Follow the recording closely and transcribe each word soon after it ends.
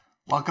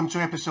Welcome to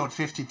episode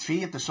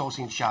 53 of the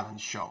Sourcing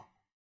Challenge show.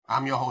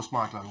 I'm your host,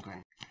 Mark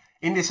Lundgren.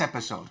 In this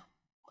episode,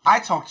 I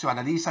talked to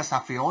Annalisa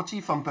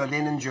Saffioti from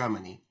Berlin in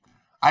Germany.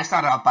 I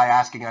started out by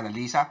asking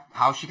Annalisa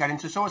how she got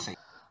into sourcing.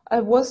 I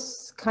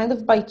was kind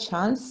of by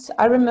chance.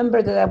 I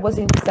remember that I was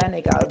in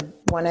Senegal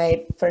when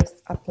I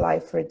first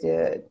applied for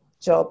the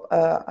job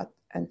at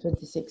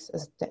N26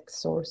 as a tech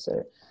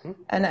sourcer.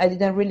 And I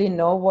didn't really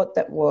know what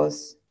that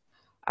was.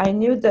 I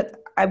knew that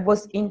I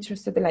was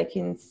interested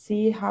in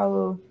see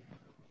how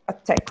a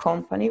tech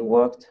company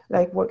worked,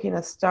 like working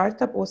a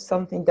startup was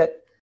something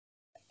that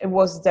it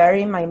was there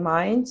in my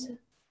mind,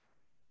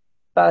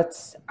 but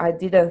I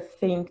didn't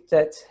think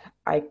that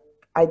I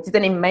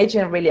didn't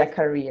imagine really a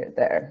career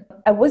there.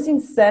 I was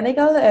in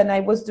Senegal and I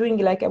was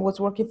doing I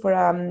was working for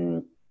a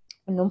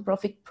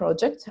non-profit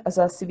project as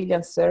a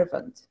civilian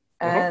servant.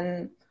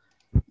 And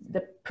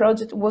the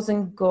project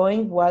wasn't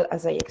going well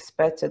as I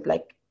expected.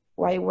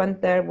 Why I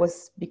went there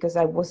was because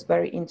I was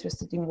very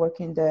interested in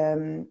working in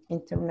the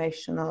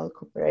international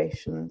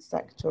cooperation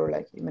sector,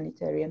 like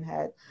humanitarian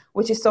head,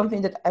 which is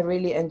something that I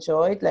really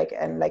enjoyed,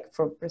 and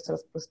from personal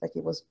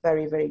perspective was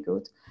very, very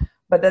good.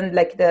 But then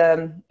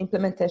the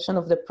implementation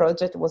of the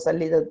project was a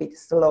little bit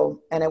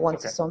slow and I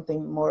wanted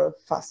something more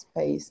fast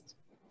paced.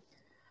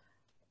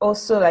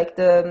 Also,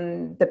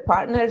 the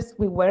partners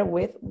we were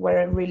with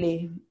weren't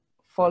really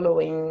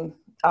following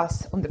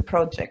us on the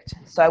project.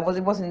 So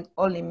it wasn't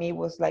only me,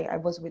 I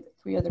was with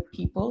 3 other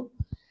people.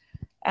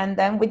 And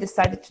then we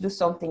decided to do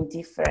something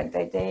different.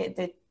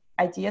 The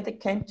idea that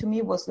came to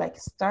me was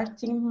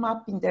starting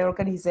mapping the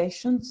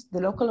organizations,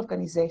 the local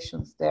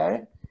organizations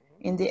there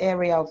in the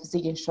area of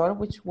Ziguinchor,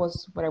 which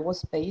was where I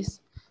was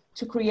based,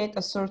 to create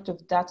a sort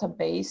of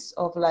database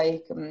of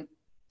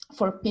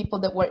for people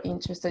that were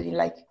interested in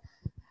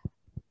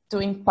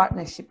doing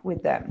partnership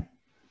with them.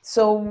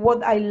 So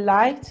what I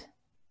liked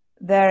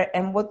there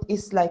and what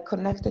is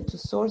connected to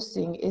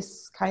sourcing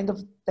is kind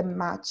of the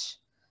match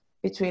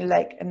between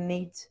a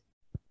need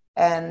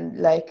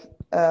and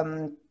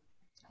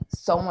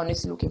someone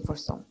is looking for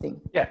something.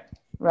 Yeah.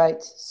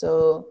 Right.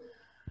 So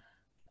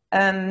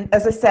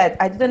as I said,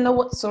 I didn't know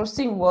what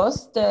sourcing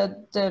was,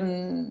 but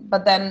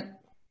then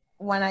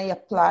when I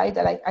applied,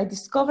 I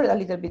discovered a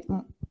little bit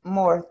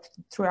more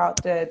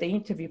throughout the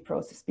interview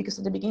process, because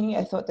at the beginning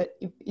I thought that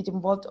it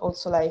involved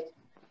also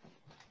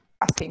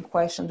asking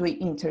questions, doing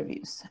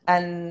interviews.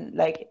 And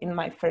in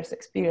my first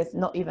experience,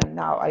 not even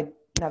now, I've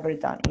never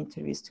done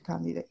interviews to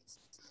candidates.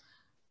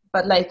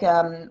 But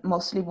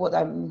mostly what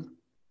I'm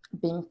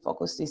being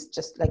focused is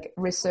just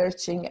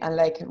researching and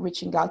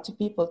reaching out to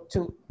people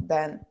to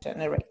then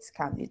generate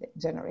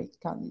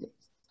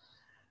candidates.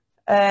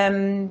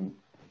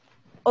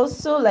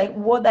 Also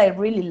what I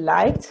really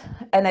liked,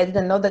 and I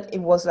didn't know that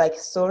it was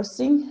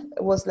sourcing,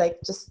 it was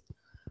just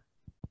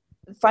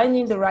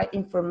finding the right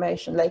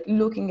information,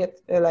 looking at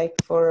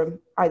for,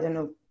 I don't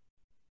know,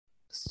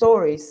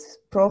 stories,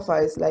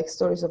 profiles,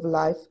 stories of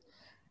life.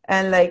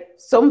 And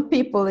some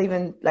people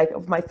even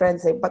of my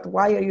friends say, but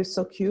why are you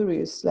so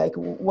curious?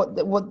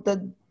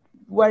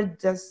 Where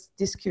does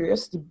this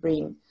curiosity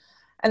bring?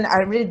 And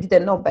I really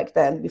didn't know back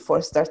then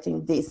before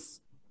starting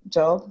this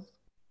job.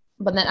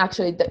 But then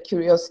actually that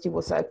curiosity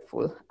was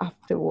helpful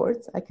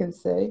afterwards, I can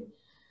say.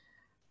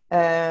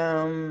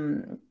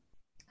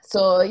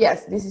 So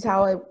yes, this is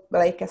how I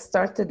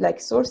started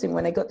sourcing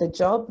when I got the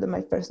job,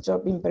 my first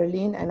job in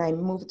Berlin, and I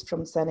moved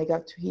from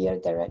Senegal to here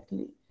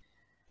directly.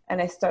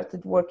 And I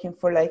started working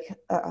for a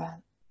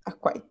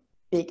quite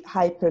big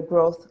hyper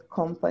growth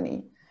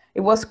company.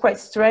 It was quite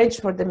strange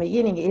for the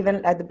beginning,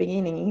 even at the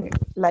beginning,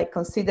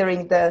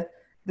 considering the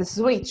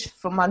switch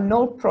from a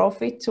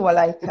non-profit to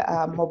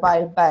a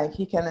mobile bank.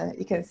 You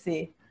can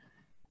see,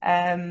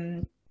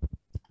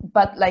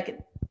 but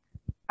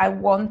I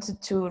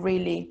wanted to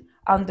really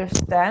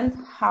understand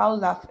how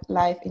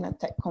life in a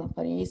tech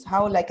company is,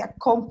 how a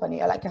company,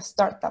 a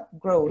startup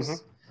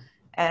grows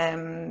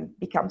and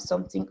becomes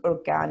something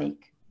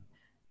organic.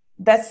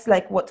 That's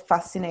what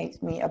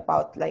fascinates me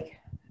about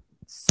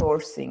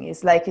sourcing.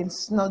 Is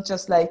it's not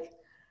just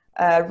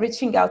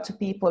reaching out to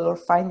people or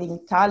finding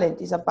talent.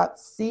 It's about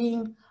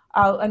seeing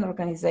how an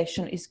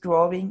organization is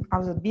growing,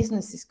 how the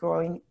business is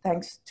growing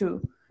thanks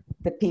to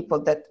the people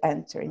that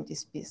enter in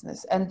this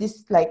business. And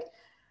this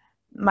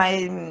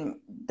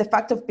the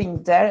fact of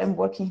being there and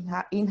working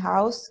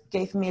in-house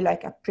gave me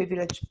a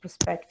privileged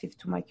perspective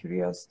to my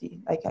curiosity.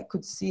 I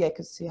could see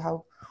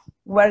how,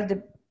 where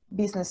the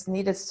business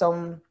needed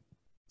some,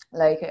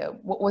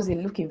 what was it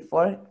looking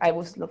for? I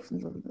was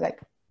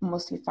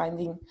mostly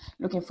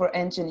looking for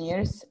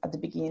engineers at the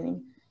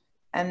beginning,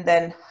 and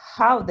then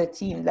how the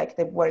team,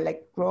 they were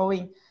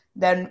growing,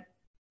 then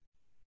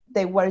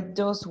they were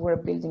those who were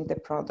building the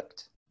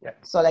product. Yeah.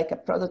 So a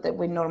product that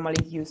we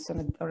normally use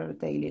in our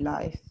daily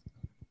life.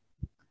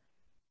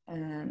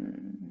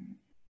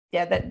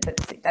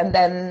 That's it. And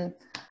then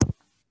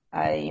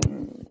I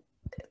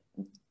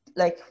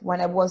when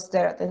I was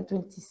there at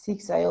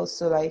N26, I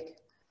also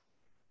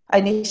I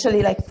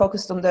initially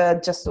focused on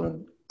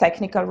on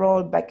technical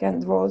role,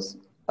 backend roles,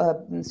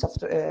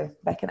 software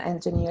backend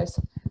engineers,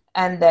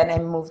 And then I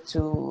moved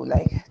to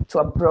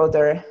a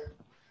broader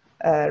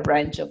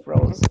range of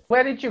roles.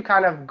 Where did you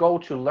kind of go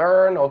to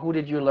learn, or who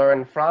did you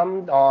learn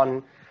from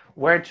on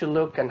where to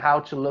look and how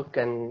to look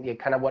and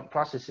kind of what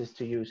processes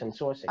to use in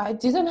sourcing? I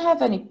didn't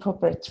have any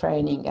proper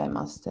training, I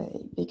must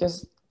say,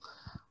 because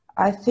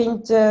I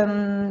think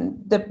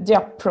the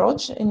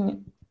approach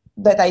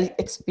that I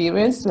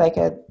experienced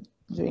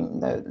during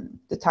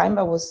the time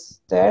I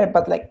was there,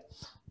 but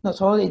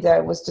not only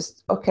there, was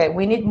just, okay,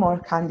 we need more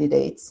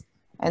candidates.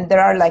 And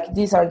there are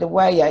these are the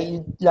way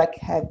you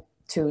have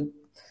to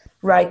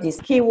write these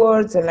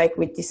keywords, and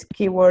with these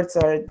keywords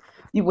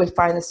you will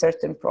find a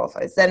certain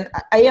profiles. Then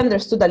I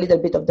understood a little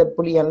bit of the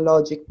Boolean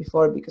logic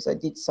before because I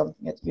did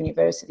something at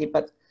university,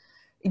 but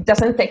it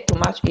doesn't take too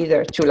much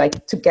either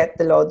to get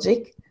the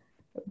logic.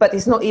 But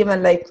it's not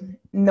even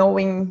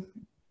knowing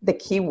the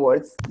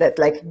keywords that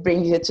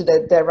bring you to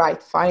the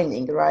right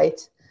finding, right?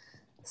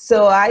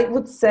 So I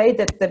would say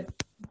that the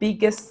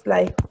biggest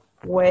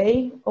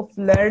way of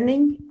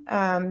learning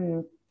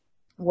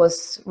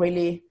was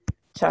really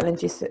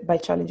challenges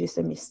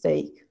and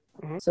mistake.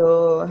 Mm-hmm.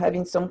 So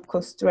having some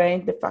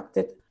constraint, the fact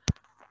that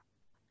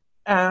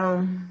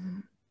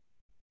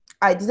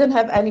I didn't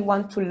have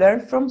anyone to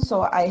learn from,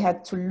 so I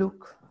had to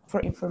look for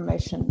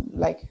information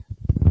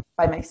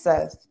by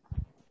myself.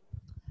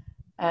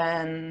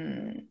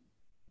 And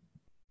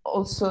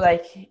also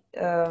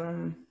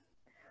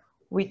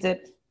with the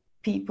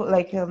people,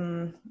 I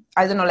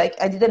don't know,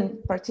 I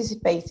didn't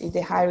participate in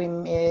the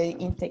hiring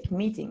intake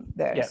meeting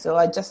there. Yeah. So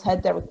I just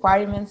had the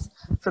requirements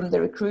from the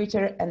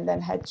recruiter and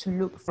then had to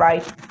look for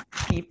right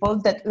people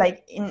that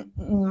in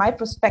my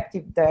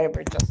perspective there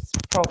were just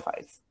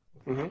profiles.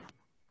 Mm-hmm.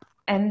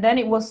 And then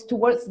it was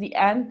towards the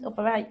end of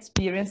my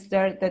experience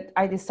there that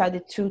I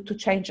decided to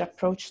change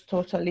approach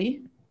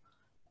totally.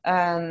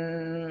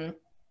 And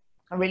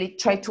I really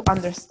tried to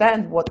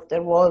understand what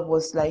the role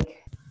was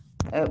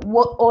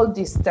what all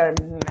this term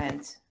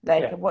meant.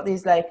 What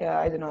is I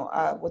don't know,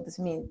 what does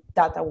it mean,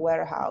 data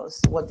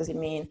warehouse? What does it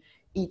mean,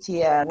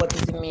 ETL? What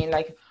does it mean,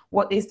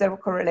 what is the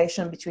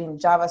correlation between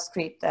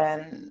JavaScript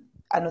and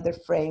another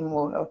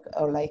framework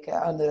or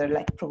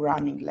other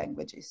programming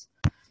languages?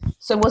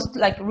 So it was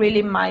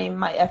really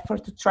my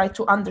effort to try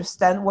to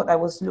understand what I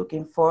was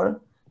looking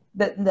for,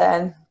 that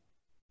then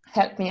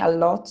helped me a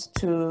lot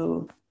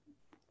to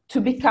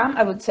become,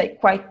 I would say,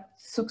 quite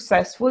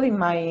successful in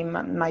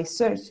my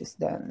searches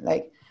then.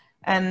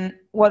 And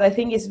what I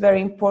think is very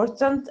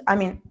important, I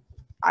mean,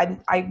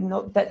 I'm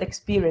not that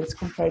experienced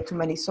compared to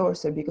many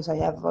sourcers because I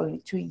have only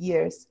 2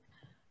 years.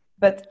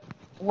 But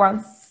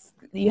once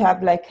you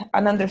have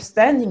an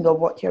understanding of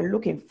what you're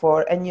looking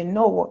for and you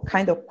know what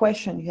kind of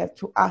question you have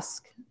to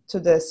ask to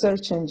the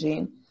search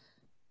engine,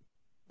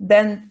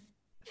 then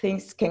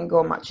things can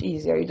go much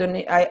easier. You don't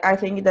need, I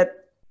think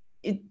that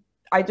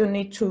I don't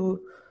need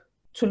to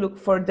look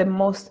for the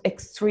most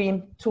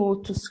extreme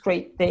tool to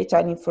scrape data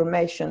and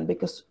information,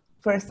 because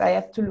first I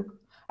have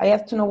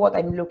to know what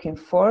I'm looking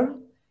for.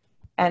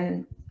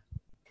 And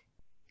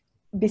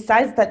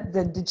besides that,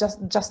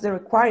 just the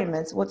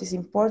requirements, what is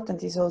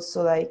important is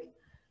also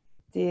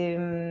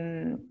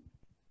the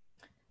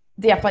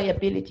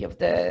availability of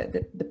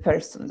the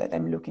person that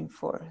I'm looking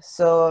for.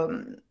 So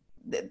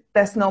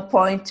there's no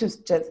point to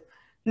just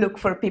look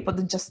for people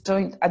that just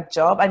joined a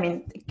job. I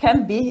mean, it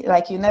can be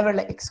you never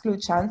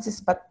exclude chances,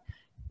 but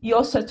you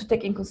also have to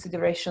take in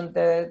consideration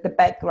the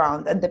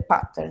background and the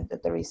pattern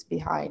that there is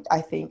behind,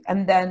 I think.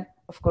 And then,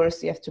 of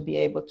course, you have to be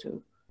able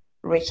to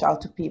reach out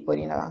to people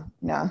in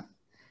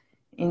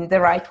the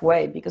right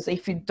way, because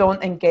if you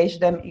don't engage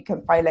them, you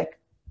can find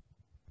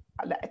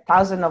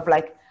 1,000 of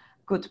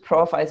good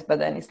profiles, but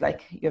then it's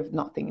you have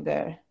nothing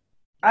there.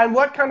 And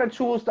what kind of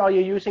tools are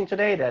you using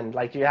today then?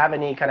 Do you have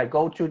any kind of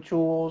go-to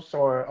tools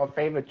or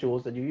favorite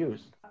tools that you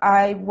use?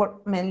 I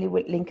work mainly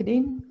with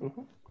LinkedIn.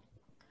 Mm-hmm.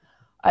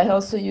 I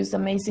also use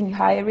Amazing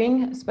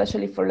Hiring,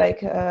 especially for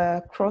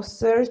cross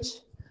search.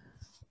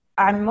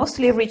 I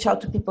mostly reach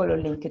out to people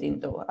on LinkedIn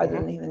though. I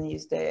don't even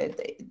use the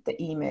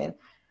email.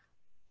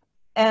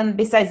 And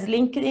besides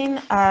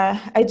LinkedIn,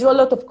 I do a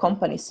lot of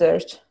company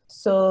search.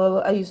 So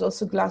I use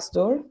also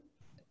Glassdoor,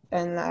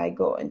 and I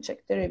go and check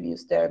the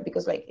reviews there,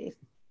 because if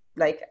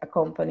a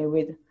company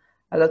with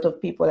a lot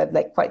of people have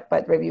quite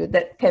bad review,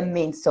 that can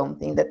mean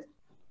something, that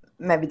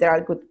maybe there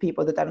are good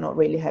people that are not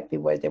really happy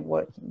where they're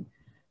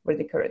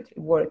currently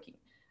working.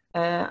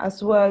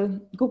 As well,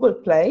 Google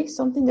Play,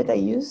 something that I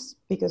use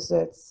because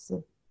that's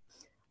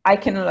I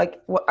can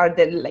what are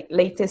the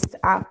latest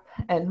app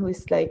and who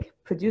is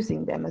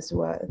producing them as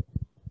well.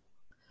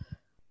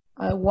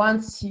 I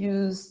once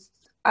used.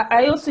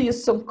 I also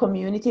use some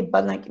community,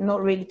 but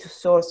not really to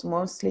source,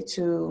 mostly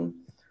to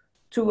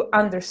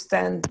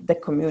understand the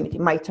community,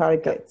 my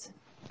target.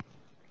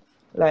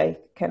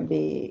 Can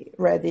be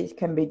Reddit,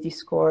 can be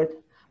Discord,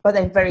 but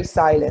I'm very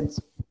silent.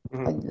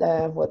 Mm-hmm.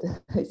 And what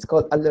it's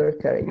called a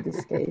lurker in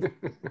this case.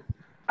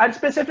 And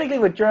specifically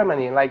with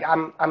Germany,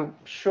 I'm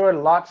sure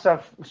lots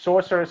of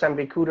sourcers and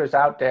recruiters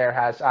out there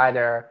has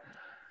either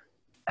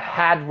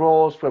had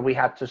roles where we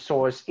had to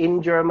source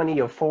in Germany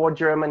or for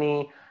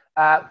Germany.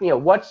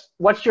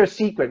 what's your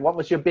secret? What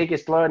was your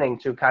biggest learning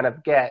to kind of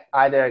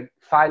either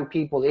find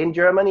people in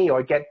Germany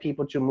or get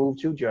people to move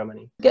to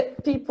Germany?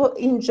 Get people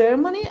in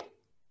Germany,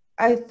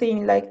 I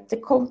think like the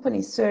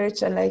company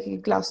search and like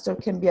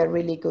Glassdoor can be a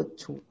really good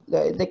tool.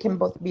 They can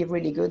both be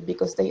really good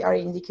because they are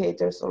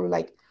indicators of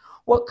like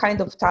what kind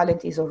of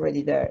talent is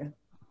already there.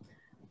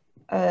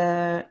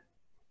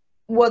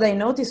 What I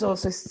notice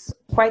also is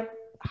quite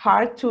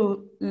hard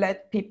to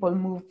let people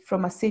move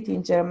from a city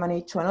in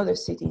Germany to another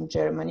city in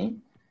Germany.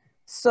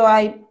 So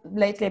I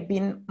lately have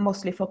been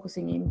mostly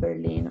focusing in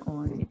Berlin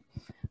only,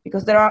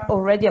 because there are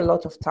already a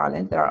lot of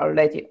talent. There are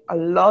already a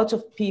lot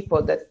of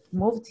people that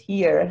moved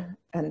here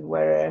and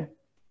were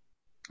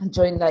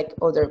joined like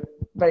other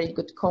very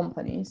good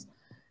companies.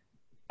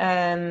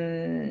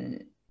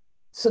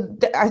 So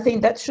I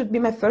think that should be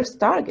my first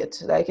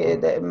target. Like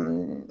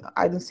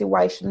I don't see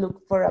why I should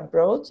look for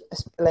abroad,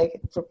 like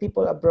for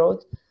people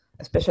abroad,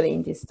 especially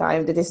in this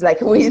time that is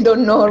like we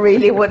don't know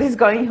really what is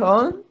going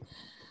on.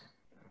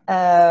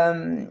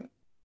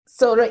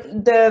 So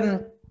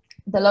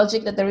the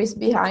logic that there is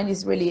behind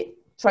is really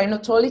try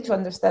not only to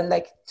understand,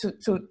 like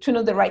to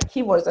know the right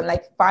keywords and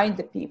like find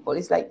the people.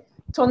 It's like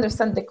to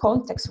understand the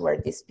context where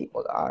these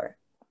people are,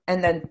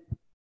 and then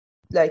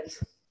like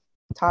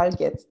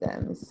target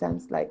them. It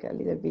sounds like a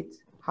little bit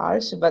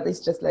harsh, but it's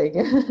just like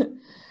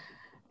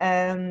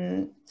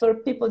for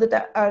people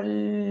that are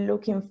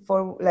looking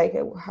for like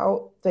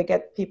how to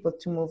get people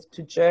to move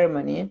to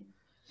Germany.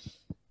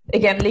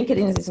 Again,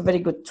 LinkedIn is a very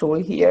good tool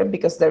here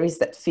because there is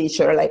that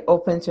feature like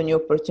open to new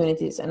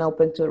opportunities and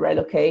open to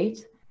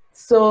relocate.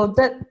 So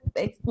that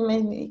it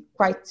made me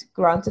quite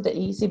granted and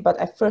easy, but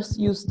I first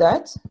used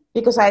that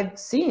because I've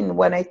seen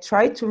when I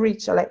tried to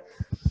reach, like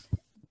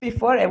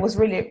before I was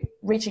really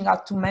reaching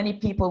out to many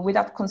people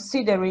without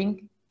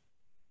considering,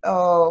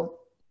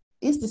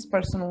 is this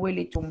person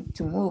willing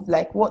to move?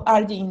 Like what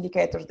are the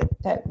indicators that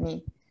tell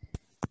me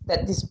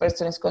that this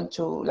person is going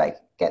to like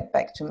get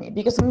back to me?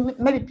 Because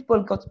maybe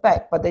people got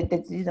back, but they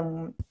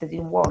didn't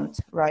want,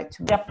 right?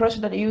 The approach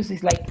that I use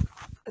is like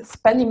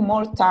spending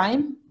more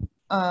time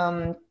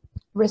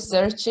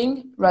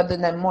researching rather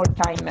than more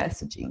time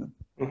messaging.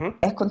 Mm-hmm.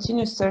 I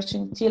continue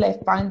searching till I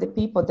find the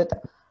people that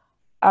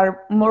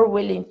are more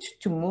willing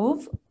to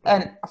move.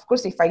 And of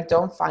course, if I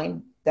don't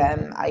find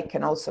them, I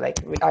can also like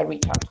I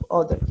reach out to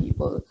other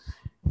people.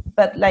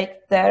 But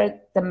like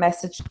there, the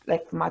message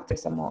like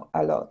matters a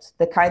lot.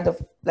 The kind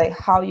of like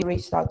how you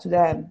reached out to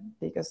them,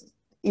 because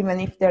even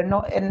if they're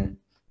not and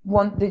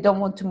they don't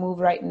want to move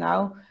right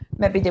now,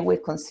 maybe they will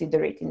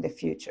consider it in the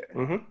future.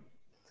 Mm-hmm.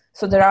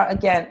 So there are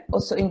again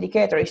also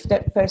indicators. If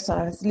that person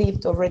has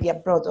lived already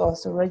abroad or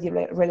has already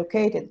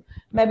relocated,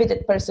 maybe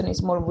that person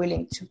is more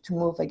willing to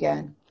move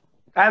again.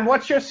 And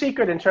what's your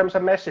secret in terms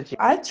of messaging?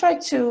 I try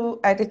to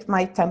edit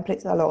my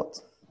templates a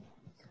lot.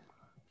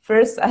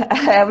 First, I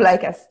have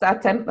like a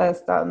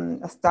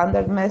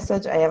standard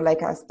message. I have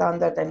like a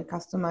standard and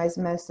customized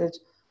message.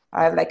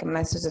 I have like a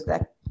message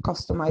that I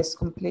customize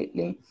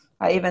completely.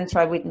 I even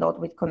try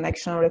with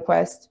connection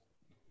request.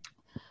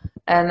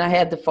 And I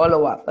had the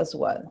follow-up as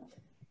well.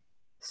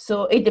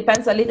 So it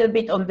depends a little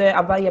bit on the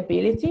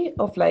availability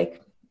of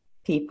like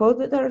people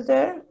that are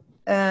there,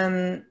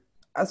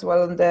 as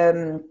well on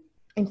the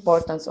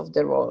importance of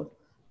the role.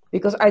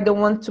 Because I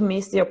don't want to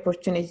miss the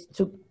opportunity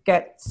to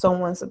get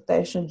someone's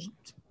attention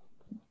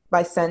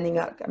by sending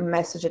a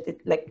message that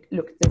it like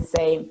look the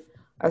same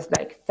as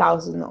like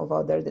thousands of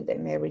others that they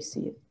may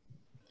receive.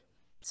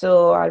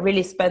 So I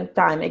really spend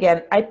time.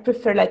 Again, I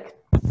prefer like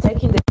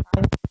taking the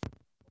time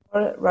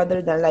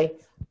rather than like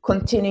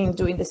continuing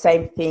doing the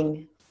same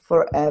thing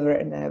forever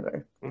and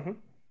ever. Mm-hmm.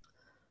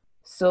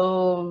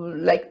 So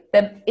like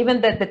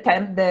even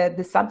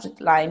the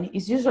subject line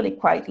is usually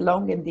quite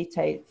long and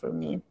detailed for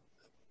me,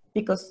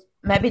 because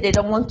maybe they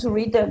don't want to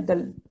read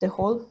the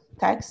whole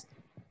text.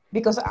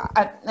 Because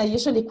I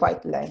usually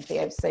quite lengthy.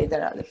 I'd say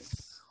there are like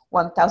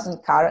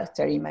 1,000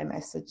 characters in my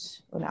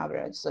message on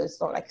average. So it's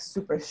not like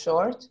super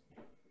short.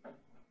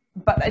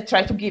 But I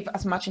try to give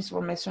as much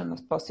information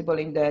as possible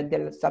in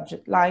the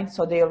subject line,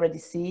 so they already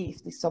see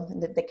if there's something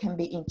that they can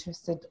be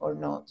interested or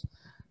not.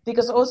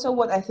 Because also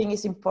what I think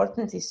is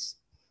important is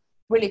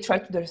really try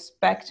to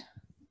respect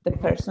the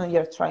person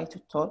you're trying to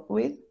talk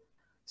with.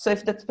 So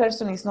if that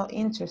person is not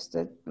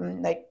interested,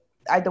 like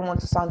I don't want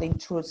to sound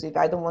intrusive.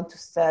 I don't want to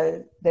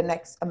sell the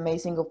next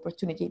amazing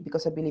opportunity,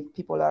 because I believe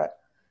people are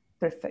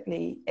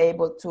perfectly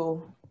able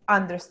to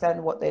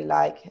understand what they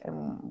like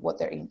and what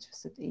they're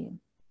interested in.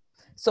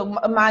 So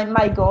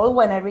my goal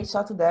when I reach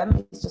out to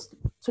them is just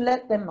to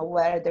let them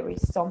aware there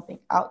is something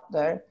out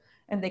there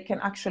and they can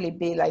actually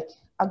be like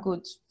a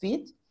good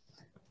fit.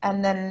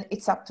 And then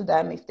it's up to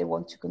them if they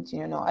want to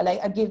continue or not.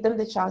 I give them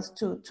the chance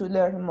to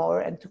learn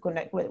more and to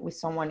connect with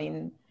someone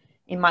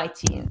in my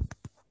team.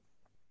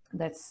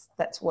 That's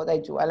what I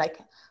do. I like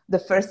the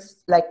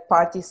first like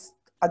part is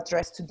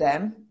addressed to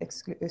them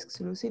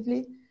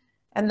exclusively,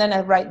 and then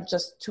I write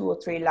just 2 or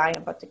 3 lines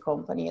about the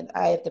company, and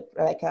I have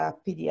like a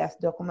PDF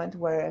document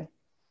where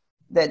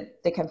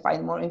that they can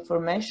find more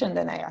information.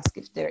 Then I ask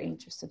if they're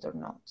interested or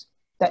not.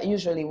 That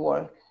usually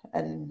works,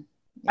 and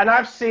And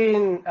I've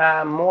seen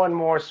more and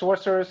more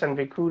sourcers and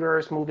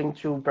recruiters moving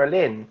to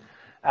Berlin.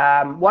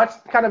 What's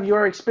kind of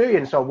your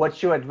experience, or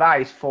what's your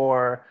advice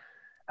for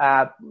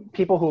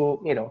people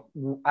who, you know,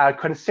 are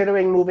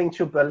considering moving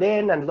to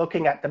Berlin and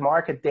looking at the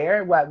market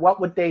there? What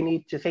would they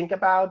need to think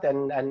about,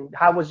 and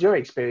how was your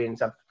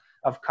experience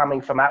of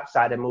coming from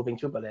outside and moving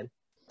to Berlin?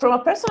 From a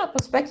personal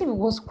perspective, it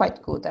was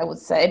quite good, I would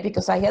say,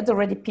 because I had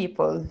already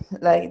people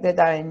like that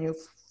I knew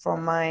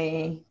from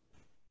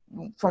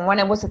when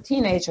I was a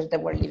teenager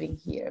that were living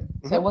here.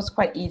 So it was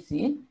quite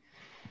easy.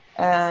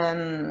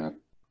 But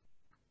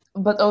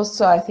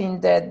also I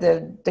think that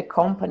the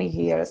company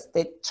here,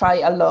 they try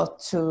a lot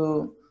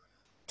to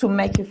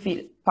make you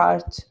feel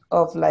part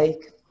of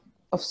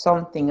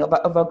something,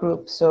 of a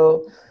group.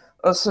 So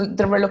also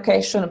the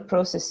relocation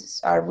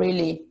processes are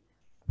really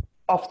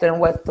often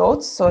well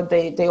thought. So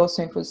they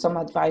also include some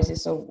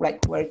advices of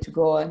like where to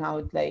go and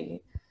how to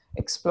like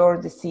explore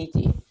the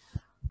city.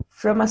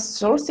 From a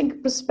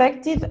sourcing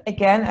perspective,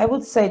 again, I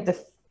would say the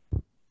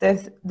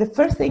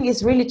first thing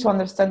is really to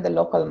understand the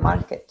local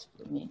market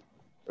for me,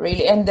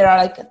 really. And there are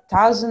like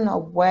 1,000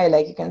 of ways,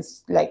 like you can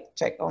like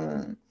check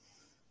on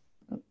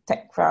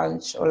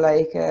TechCrunch or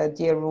like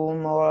Dear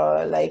Room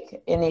or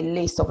like any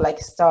list of like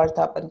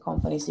startup and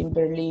companies in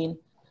Berlin.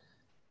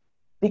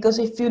 Because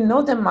if you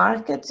know the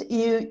market,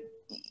 you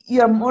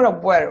are more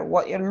aware of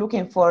what you're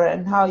looking for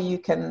and how you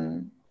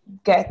can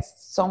get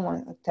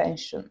someone's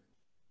attention.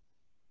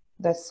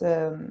 That's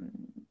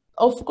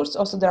of course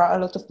also there are a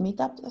lot of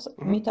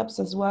meetups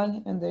as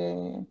well,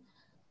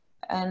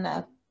 and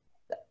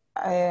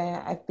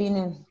I've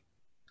been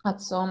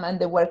at some, and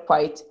they were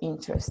quite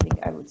interesting,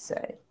 I would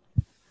say.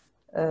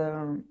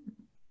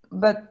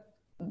 But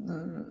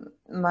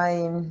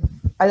my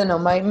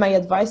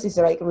advice is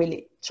like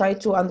really try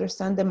to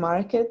understand the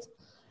market,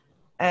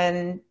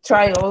 and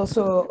try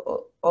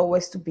also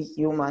always to be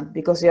human,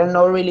 because you're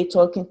not really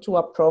talking to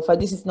a profile.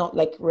 This is not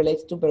like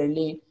related to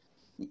Berlin.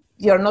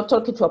 You're not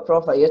talking to a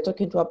profile, you're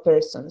talking to a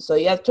person. So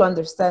you have to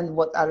understand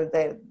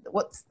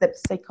what's the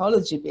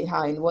psychology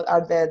behind, what are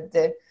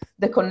the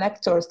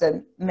connectors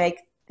that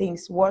make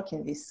things work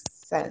in this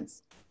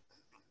sense.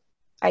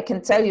 I can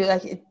tell you,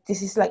 like,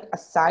 this is like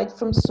aside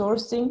from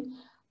sourcing,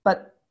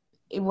 but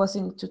it was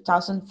in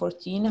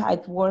 2014.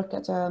 I'd work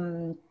at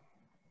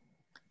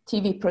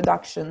TV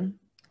production,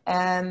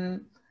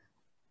 and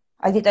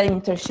I did an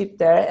internship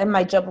there, and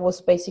my job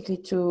was basically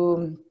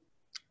to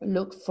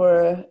look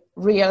for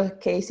real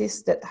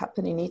cases that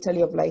happen in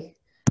Italy of like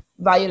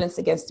violence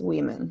against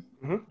women.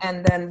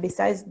 And then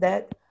besides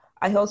that,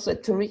 I also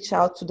had to reach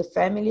out to the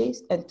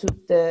families and to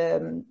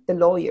the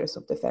lawyers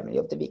of the family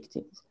of the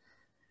victims.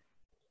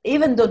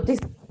 Even though this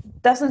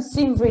doesn't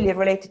seem really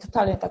related to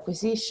talent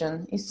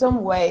acquisition, in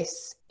some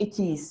ways it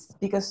is,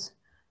 because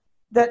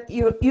that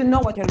you know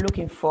what you're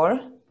looking for.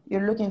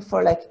 You're looking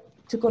for like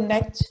to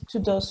connect to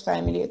those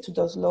families, to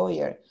those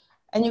lawyers,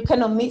 and you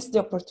cannot miss the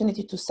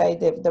opportunity to say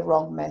the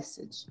wrong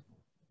message.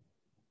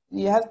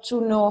 You have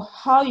to know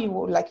how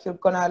you're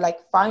gonna like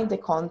find the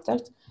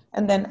contact,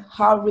 and then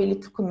how really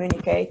to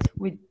communicate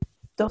with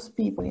those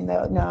people in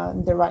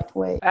the right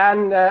way.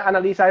 And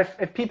Annalisa,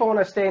 if people want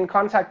to stay in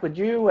contact with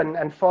you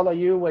and follow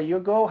you where you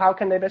go, how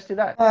can they best do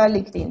that?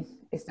 LinkedIn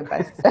is the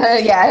best.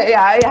 Yeah,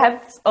 I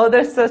have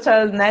other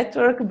social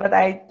network, but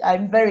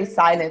I'm very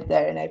silent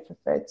there, and I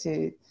prefer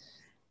to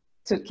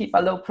keep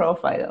a low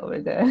profile over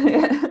there.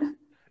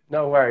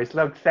 No worries.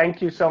 Look, thank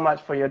you so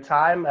much for your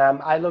time.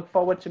 I look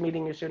forward to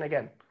meeting you soon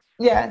again.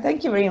 Yeah,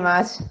 thank you very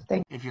much.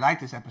 If you like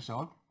this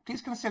episode,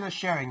 please consider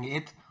sharing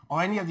it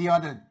or any of the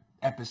other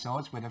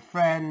episodes with a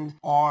friend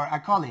or a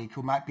colleague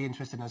who might be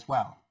interested as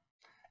well.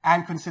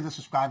 And consider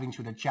subscribing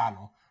to the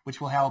channel,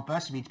 which will help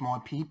us reach more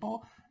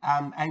people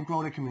and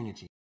grow the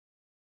community.